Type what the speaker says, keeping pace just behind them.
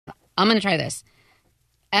I'm going to try this.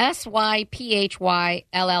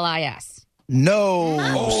 SYPHYLLIS. No.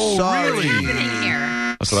 Sorry. What's happening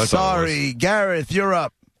here? That's what I thought it was. Sorry. Gareth, you're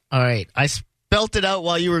up. All right. I spelt it out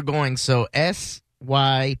while you were going. So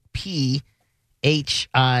SYPHILIS.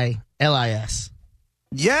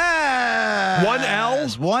 Yeah. One L?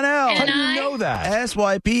 One L. And How do I- you know that?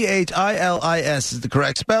 SYPHILIS is the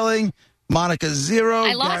correct spelling. Monica 0.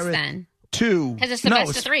 I lost Gareth then. 2. 'Cause it's the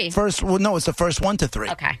best of 3. It's the first 1 to 3.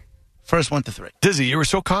 Okay. First 1 to 3. Dizzy, you were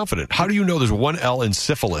so confident. How do you know there's one L in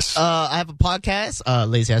syphilis? I have a podcast,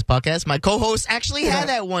 Lazy Ass Podcast. My co-host actually had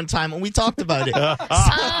that one time when we talked about it.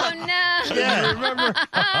 Oh, no. Yeah, remember?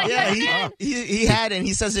 Yeah, he had it, and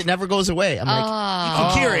he says it never goes away. I'm like, you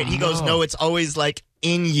can cure it. He goes, no, it's always like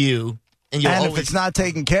in you. And you'll And always... if it's not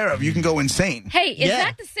taken care of, you can go insane. Hey, is Yeah.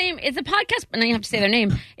 that the same? Is the podcast, and I have to say their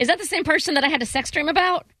name, is that the same person that I had a sex dream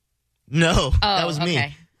about? No, Oh, that was me.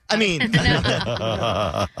 okay. I mean,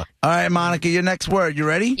 All right, Monica, your next word. You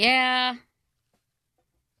ready? Yeah.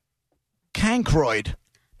 Cancroid.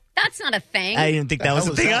 That's not a thing. I didn't think that was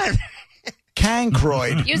a thing either.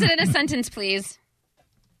 Cancroid. Use it in a sentence, please.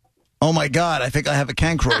 Oh, my God. I think I have a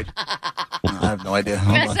cancroid. I have no idea.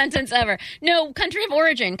 Hold Best on. sentence ever. No, country of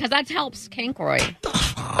origin, because that helps. Cancroid.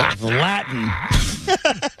 Latin.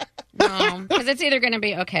 No, because it's either going to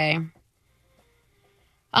be, okay.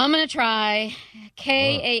 I'm going to try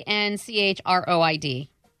KANCHROID.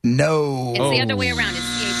 No. It's the other way around. It's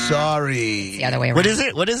CH. Sorry. It's the other way around. What is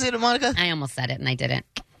it? What is it, Monica? I almost said it, and I didn't.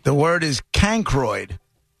 The word is cancroid.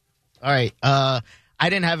 All right. I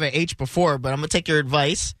didn't have an H before, but I'm going to take your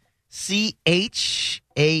advice.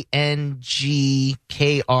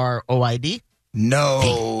 CHANGKROID.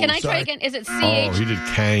 No. Can I try Sorry. again? Is it Oh, he did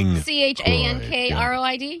Kang.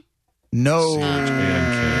 CHANKROID? No.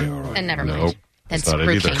 CHANK. Then never mind. Nope. That's That's not it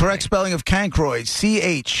we're either. changing. Correct spelling of cancroid.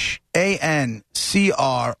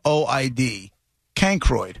 CHANCROID.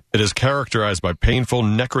 Cancroid. It is characterized by painful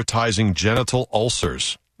necrotizing genital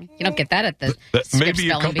ulcers. You don't get that at the That script may be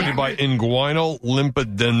spelling bee. accompanied by inguinal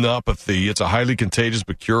lymphadenopathy. It's a highly contagious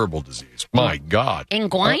but curable disease. My God.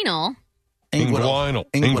 Inguinal.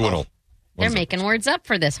 Inguinal. They're making words up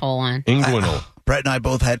for this whole one. Inguinal. Brett and I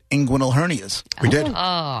both had inguinal hernias. We did.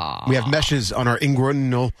 Oh. We have meshes on our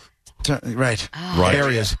inguinal Right. Right.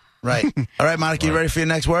 areas. Right. All right, Monica, you ready for your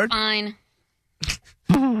next word? Fine.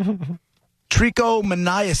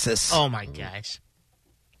 Trichomoniasis. Oh, my gosh.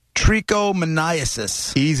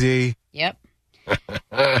 Trichomoniasis. Easy. Yep.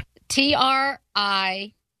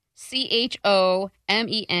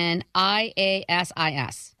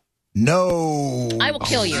 TRICHOMENIASIS. No. I will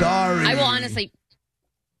kill you. Sorry. I will honestly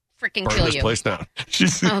freaking Burn kill this you. place down.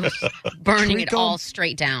 She's Oh, burning it Trichom- all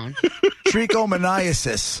straight down.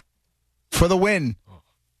 Trichomoniasis. For the win.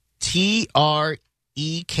 TREKO.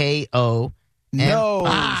 No.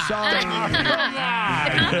 Ah. Sorry.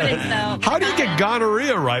 Confidence, though. How do you get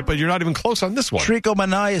gonorrhea right, but you're not even close on this one?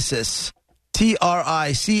 Trichomoniasis.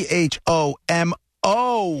 Trichomoniasis.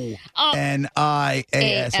 I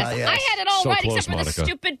had it all So right close, except for Monica. the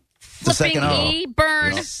stupid The second flipping O. E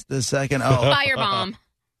burn Yes, the second O. firebomb.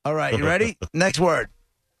 All right, you ready? Next word.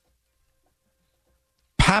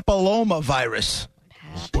 Papillomavirus.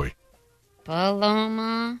 Boy.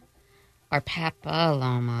 Paloma or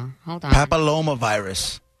papilloma? Hold on.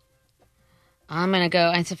 Papillomavirus. I'm gonna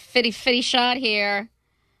go. It's a fitty shot here.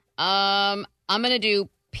 I'm gonna do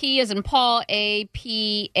P as in Paul.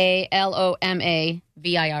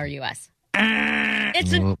 APALOMAVIRUS.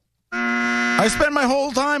 It's a. I spend my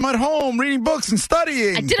whole time at home reading books and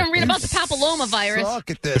studying. I didn't read about the papilloma virus.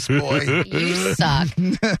 Suck at this, boy. You suck.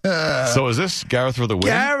 So is this Gareth for the win?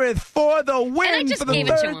 Gareth for the And I win just for the gave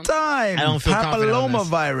it to him. third time. I don't feel confident on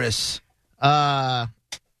this. Papillomavirus.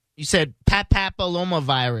 You said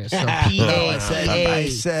papillomavirus. So I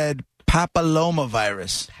said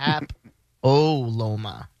papillomavirus.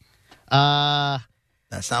 Papilloma.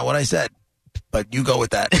 That's not what I said, but you go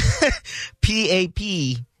with that.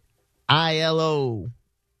 PAPILOMA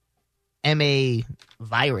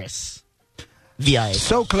virus. VIS.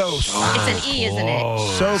 So close. It's an E, isn't it?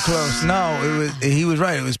 So close. No, he was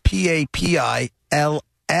right. It was PAPILL.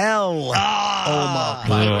 I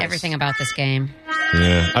hate everything about this game.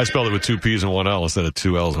 Yeah. I spelled it with two P's and one L instead of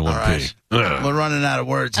two L's and one All right. P. We're running out of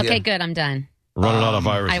words Okay, here. good. I'm done. Running out of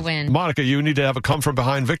viruses. I win. Monica, you need to have a come from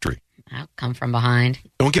behind victory. I'll come from behind.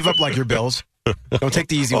 Don't give up like your Bills. Don't take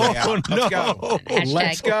the easy way out. Let's go.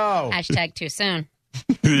 Let's go. Hashtag too soon.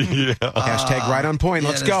 Yeah. Hashtag right on point.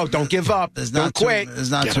 Let's go. Don't give up. There's Don't not quit. There's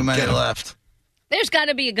not Get too 'em, many get 'em. left. There's got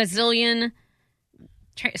to be a gazillion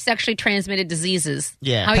sexually transmitted diseases.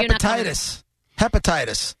 Yeah. How you're not coming-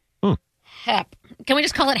 Hepatitis. Hep. Can we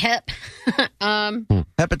just call it hep?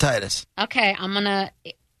 Hepatitis. Okay, I'm going to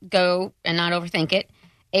go and not overthink it.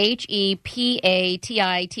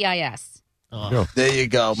 HEPATITIS. There you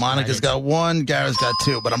go. Monica's got 1, Garrett's got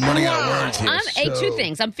 2, but I'm running out of words here. Two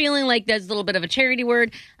things. I'm feeling like there's a little bit of a charity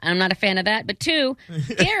word, and I'm not a fan of that. But 2,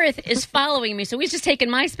 Gareth is following me, so he's just taking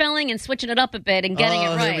my spelling and switching it up a bit and getting it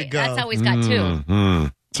Here we right. go. That's how he's got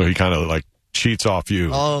 2. So he kind of like cheats off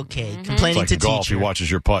you. Okay, Mm-hmm. complaining It's like to golf. teacher. He watches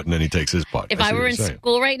your putt and then he takes his putt. If see I what were you're in saying.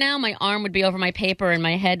 school right now, my arm would be over my paper and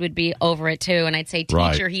my head would be over it too, and I'd say, "Teacher,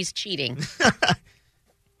 Right. he's cheating."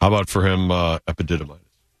 How about for him, epididymitis?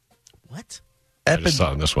 What? I just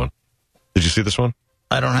saw in this one. Did you see this one?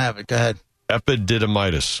 I don't have it. Go ahead.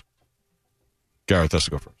 Epididymitis. Gareth has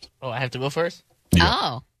to go first. Oh, I have to go first? Yeah.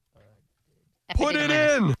 Oh, Put it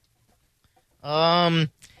in.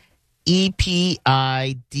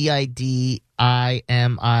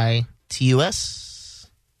 EPIDIDIMITUS.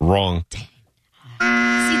 Wrong. see,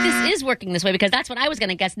 this is working this way because that's what I was going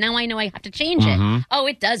to guess. Now I know I have to change it. Oh,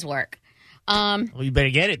 it does work. Well, you better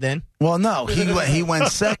get it then. Well, no, he went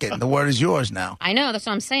second. The word is yours now. I know, that's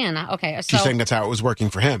what I'm saying. Okay, so She's saying that's how it was working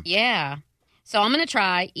for him. yeah. So I'm going to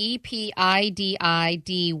try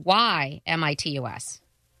EPIDIDYMITUS.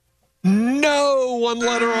 No, 1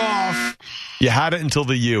 letter off. You had it until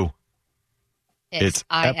the U. It's IS.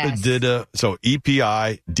 epidida. So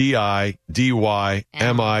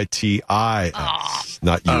EPIDIDYMITIS,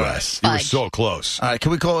 not US. You were fudge. so close. All right,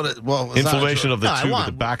 can we call it? Well, it's not Inflammation a- of the No, I tube at want-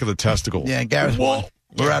 the back of the testicle. Yeah, Gareth won.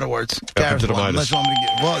 We're out of words. Gareth won. Epididymitis. Unless you want me to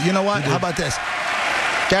get- well, you know what? How about this?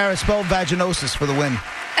 Gareth, spell vaginosis for the win.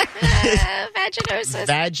 Vaginosis.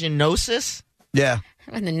 Vaginosis? Yeah,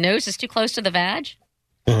 When the nose is too close to the vag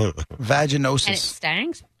and it vaginosis.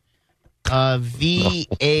 stangs.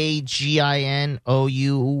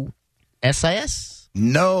 VAGINOUSIS?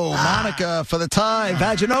 No, Monica for the tie.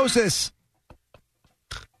 Vaginosis.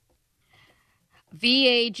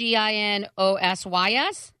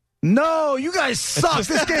 VAGINOSYS. No, you guys suck.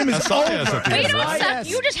 This game is SIS over. at the Wait, end, don't right? suck.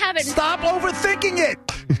 You just have it. Stop overthinking it.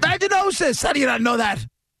 Vaginosis. How do you not know that?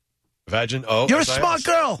 Vagin. Oh, You're a SIS. smart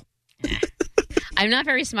girl. I'm not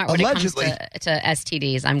very smart when Allegedly. it comes to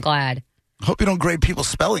STDs. I'm glad. Hope you don't grade people's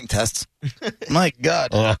spelling tests. My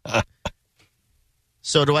God.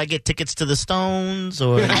 So do I get tickets to the Stones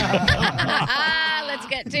or? Let's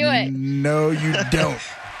get to it. No, you don't.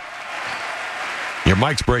 Your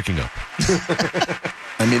mic's breaking up.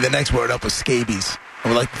 I mean, the next word up was scabies. I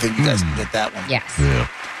would like to think you guys can get that one. Yes. Yeah.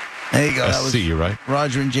 There you go. That was SC, right?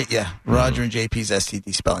 Roger and Roger and JP's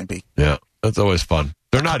STD spelling bee. Yeah. That's always fun.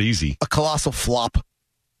 They're not easy. A colossal flop.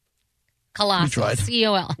 Colossal. tried.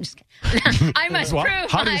 COL. I'm just kidding. I must What? prove.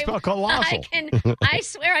 How do you spell colossal? I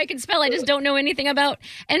swear I can spell. I just don't know anything about.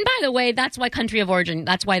 And by the way, that's why country of origin.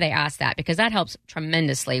 That's why they asked that because that helps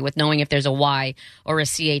tremendously with knowing if there's a Y or a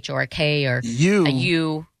CH or a K or You, a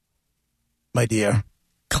U. my dear,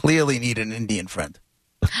 clearly need an Indian friend.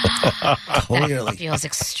 Clearly. Feels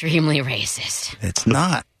extremely racist. It's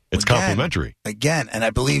not. It's Again, complimentary. Again, and I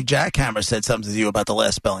believe Jackhammer said something to you about the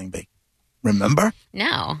last spelling bee. Remember?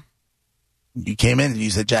 No. You came in and you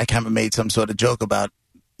said Jackhammer made some sort of joke about,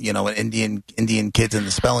 an Indian kids in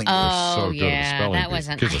the spelling bee. Oh, so good at yeah. spelling That bee.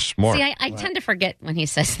 wasn't. Kids are smart. See, I tend to forget when he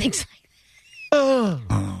says things like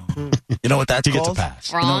You know what that's He gets a called?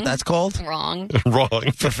 pass. You know Wrong. what that's called? wrong.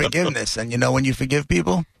 Wrong. For forgiveness. And you know when you forgive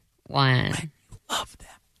people? One. Love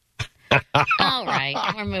them. All right.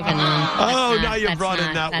 We're moving on. Oh, That's now you that's brought in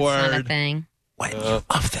not- that that's not a word. thing. When you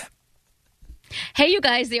love them. Hey, you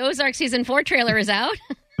guys, the Ozark Season 4 trailer is out.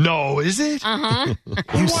 No, is it? Uh-huh.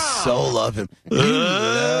 You so love him. You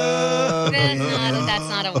love him. That's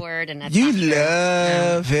not a word, and that's You not true.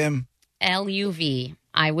 love him. LUV.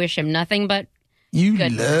 I wish him nothing but You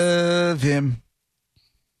Goodness. love him.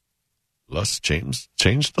 Let's change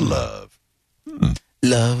the love.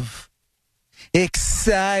 Love.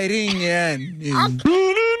 Exciting and new. all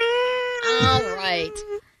right.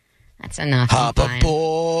 That's enough. I'm Hop fine.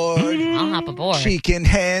 aboard. I'll hop aboard. She can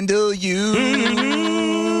handle you.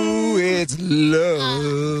 It's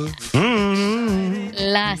love.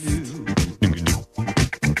 Lust.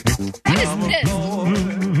 What is this?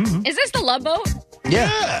 Is this the Love Boat?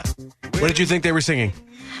 Yeah. What did you think they were singing?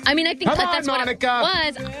 I mean, I think Come on, that's what Monica.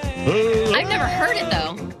 it was. I've never heard it,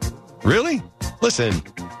 though. Really? Listen.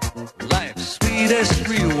 Life's sweetest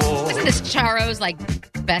reward. Isn't this Charo's,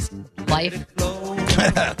 best life?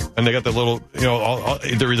 And they got the little,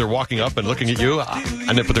 they're either walking up and looking at you,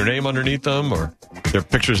 and they put their name underneath them, or their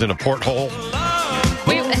pictures in a porthole.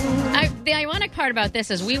 The ironic part about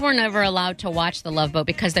this is we were never allowed to watch the Love Boat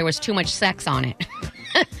because there was too much sex on it.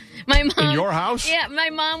 My mom, In your house? Yeah, my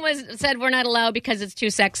mom said we're not allowed because it's too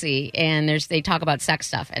sexy, and they talk about sex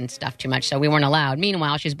stuff too much, so we weren't allowed.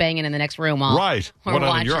 Meanwhile, she's banging in the next room while Right. we're What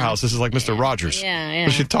watching. in your house? This is like Mr. Rogers. Yeah.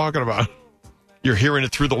 What's she talking about? You're hearing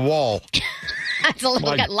it through the wall. It's a little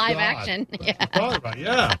My got live God. action. Yeah. Talking about,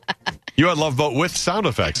 yeah. You had Love Boat with sound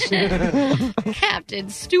effects. Captain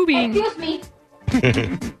Steubing. Excuse me.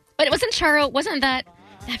 But it wasn't Charo. Wasn't that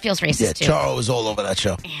feels racist Yeah, too? Charo was all over that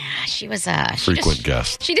show. Yeah, she was Frequent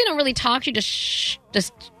guest. She didn't really talk. She just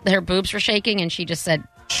her boobs were shaking, and she just said,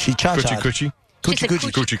 She cha-cha. Coochie coochie? She said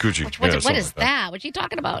Coochie coochie. What Yeah, is something like that? What's she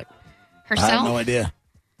talking about? I Herself? have no idea.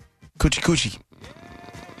 Coochie.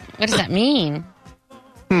 What does that mean?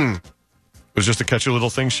 It was just a catchy little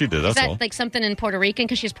thing she did. Is That's all. that like something in Puerto Rican?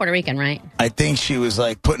 Because she's Puerto Rican, right? I think she was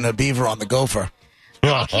like putting a beaver on the gopher.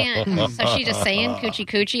 I can't. So she's just saying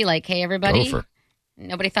coochie, like, hey, everybody. Gopher.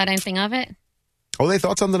 Nobody thought anything of it? Oh, they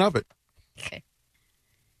thought something of it. Okay.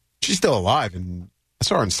 She's still alive, and I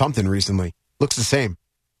saw her in something recently. Looks the same.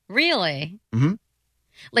 Really? Mhm.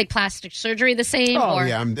 Like plastic surgery the same? Oh, or?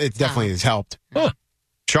 yeah, it definitely has helped.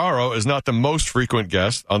 Charo is not the most frequent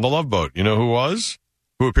guest on the Love Boat. You know who was?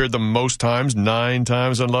 Who appeared the most times? 9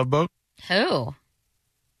 times on Love Boat? Who?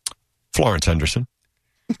 Florence Henderson.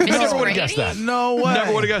 Never would have guessed that. No way.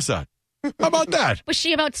 Never would have guessed that. How about that? Was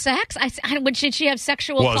she about sex? Did she have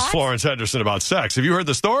sexual Was plots? Florence Henderson about sex? Have you heard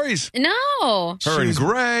the stories? No. Her and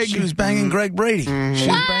Greg. She was banging Greg Brady. She was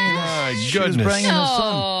banging My She was goodness. banging her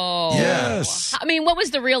son. No. Yes. I mean, what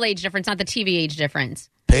was the real age difference, not the TV age difference?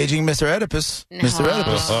 Paging Mr. Oedipus. No. Mr.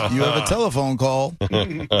 Oedipus, you have a telephone call.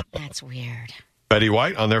 That's weird. Betty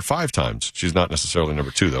White on there 5 times. She's not necessarily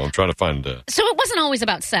number 2, though. I'm trying to find. So it wasn't always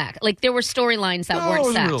about sex. Like, there were storylines that No, it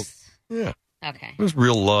weren't was sex. Yeah. Okay. It was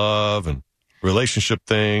real love and relationship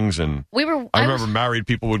things. And I remember married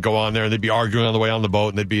people would go on there and they'd be arguing on the way on the boat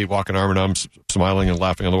and they'd be walking arm in arm, smiling and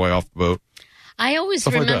laughing on the way off the boat. I always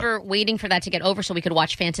Stuff like remember waiting for that to get over so we could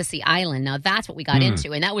watch Fantasy Island. Now, that's what we got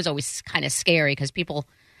into. And that was always kind of scary because people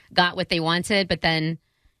got what they wanted, but then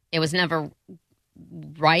it was never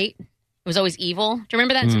right. It was always evil. Do you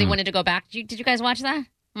remember that? So they wanted to go back. Did you guys watch that?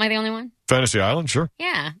 Am I the only one? Fantasy Island, sure.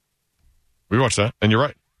 Yeah. We watched that. And you're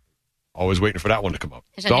right. Always waiting for that one to come up.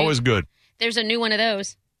 There's It's a new- always good. There's a new one of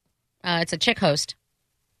those. It's a chick host.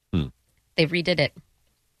 They redid it.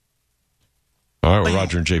 All right, we're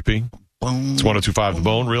Roger and JP. Boom. It's 102.5 The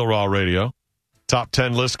Bone, Real Raw Radio. Top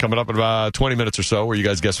 10 list coming up in about 20 minutes or so, where you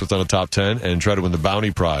guys guess what's on the top 10 and try to win the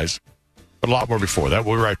bounty prize. But a lot more before that.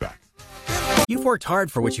 We'll be right back. You've worked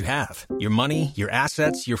hard for what you have. Your money, your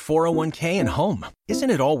assets, your 401k, and home. Isn't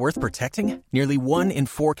it all worth protecting? Nearly 1 in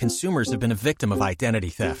 4 consumers have been a victim of identity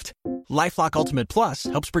theft. LifeLock Ultimate Plus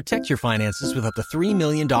helps protect your finances with up to $3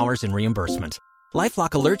 million in reimbursement. LifeLock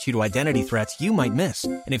alerts you to identity threats you might miss.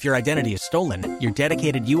 And if your identity is stolen, your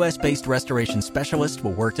dedicated U.S.-based restoration specialist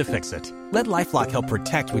will work to fix it. Let LifeLock help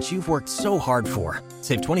protect what you've worked so hard for.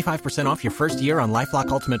 Save 25% off your first year on LifeLock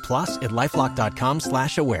Ultimate Plus at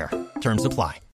LifeLock.com/aware. Terms apply.